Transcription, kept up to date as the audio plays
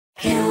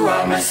You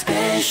are my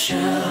special.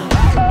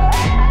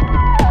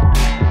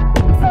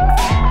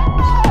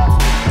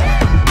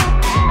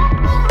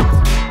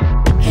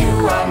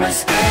 You are my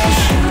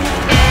special.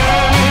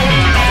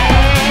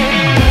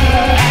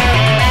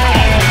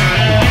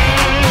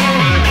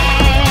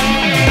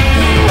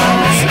 You are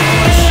my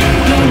special.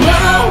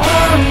 No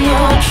one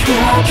knows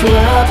what you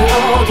are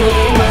to踊り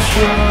まし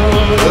ょ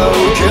う。東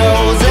京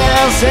前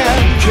線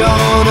興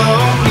の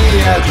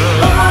都。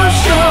王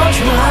将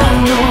地の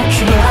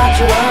キラ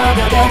キラで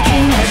抱き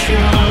ましょう。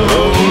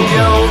お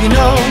行儀の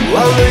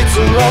悪い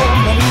面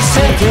も見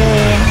せて。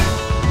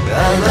I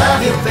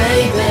love you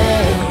baby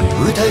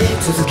歌い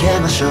続け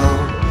ましょ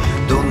う。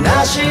どん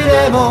な試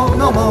練も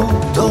のも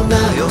どんな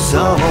予想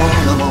も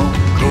のも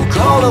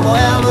心燃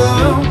える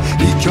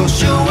一挙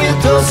手一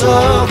投足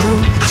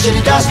走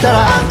り出したら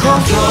アンコ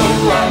ントロー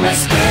ル You are my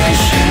special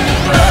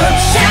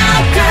シャ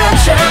カ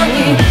ちゃん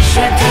にし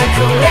て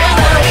くれな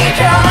い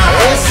か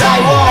一切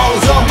を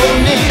存分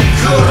に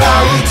喰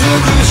らい尽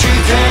くし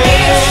て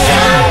一生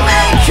迷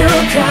宮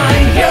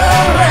廻遊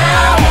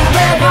ラン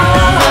デブー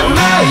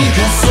甘い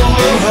がする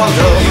ほ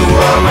ど You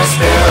are my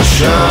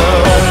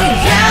special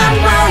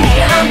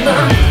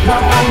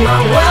回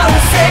る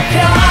世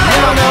界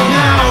No no no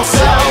そ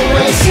う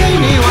冷静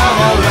には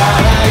なら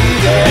ない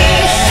で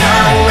一生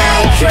迷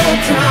宮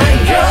廻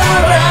遊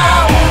ラ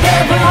ンデ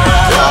ブー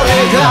誰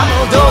が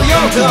どう言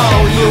おうと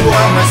You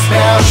are my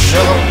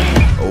special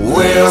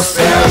We're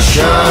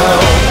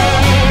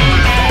special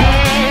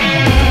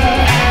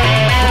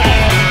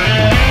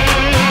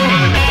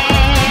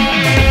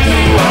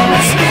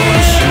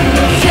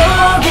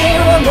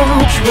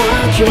キラ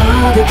キラ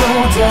でござ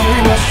い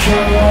ましょ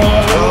う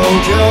東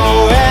京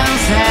沿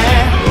線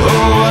大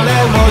荒れ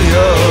模様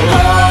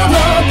報道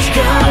機関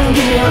ギ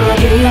ラ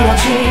ギラ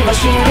血走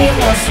り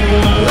ます冷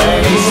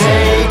静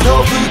と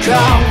俯瞰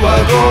は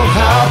御法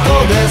度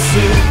です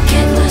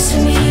Can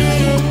listen me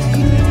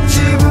自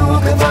分を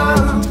語る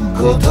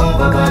言葉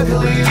ばかりを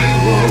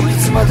い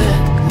つまで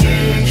に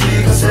聞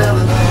かせる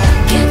の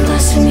Can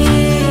listen me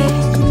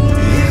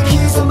生き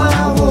様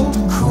を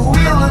食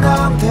いる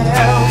なんて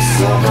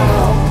その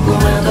ご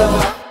めんだわ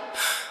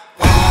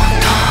ど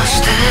う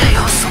して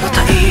よその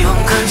体温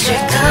感じ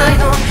たい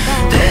の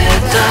低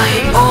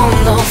体温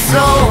のフロ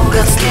ー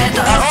がつけ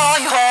た青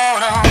い方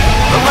の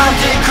ロマン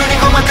ティックに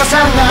ごまかさ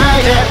な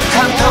いで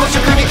関東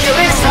色に切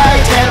り裂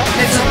いて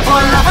熱っ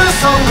ぽいラブ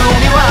ソング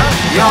には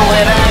酔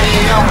えな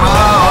いよ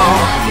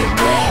もう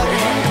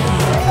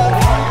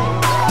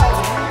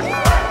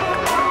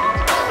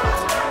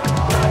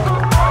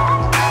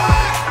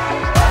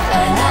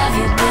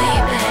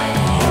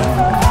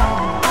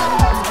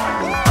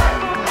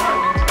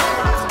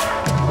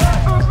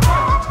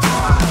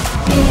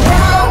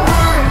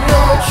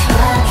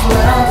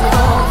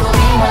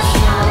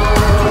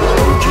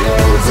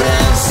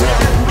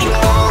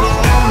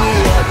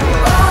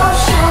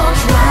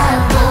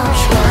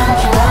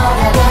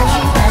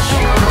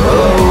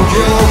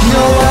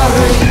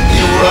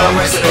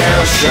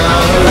シャ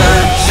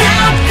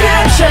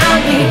カちゃ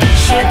んに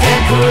して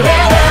くれな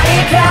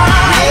いか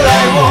未来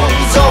を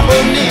存分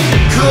に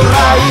喰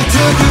らい尽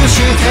くし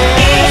て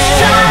一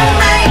生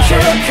迷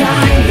宮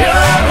廻遊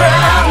ラ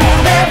ン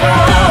デブー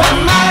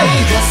甘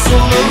いがする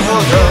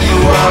ほど You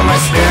are my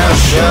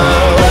special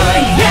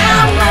嫌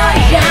な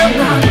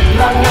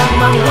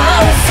回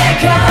る世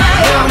界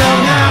No no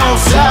no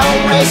そう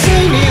冷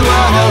静には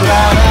な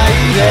らな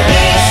いで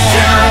一生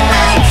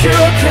迷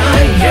宮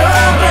廻遊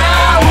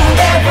ラン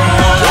デブ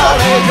ー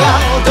誰が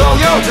どう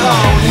言おうと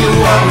You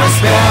are my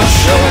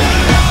special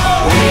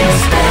We're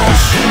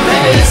special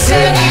冷静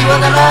には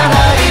ならな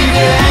いで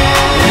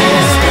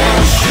We're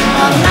special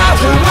あな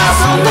たは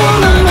その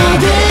まま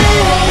で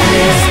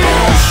We're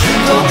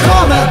special ど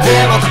こまで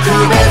も特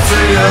別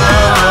よ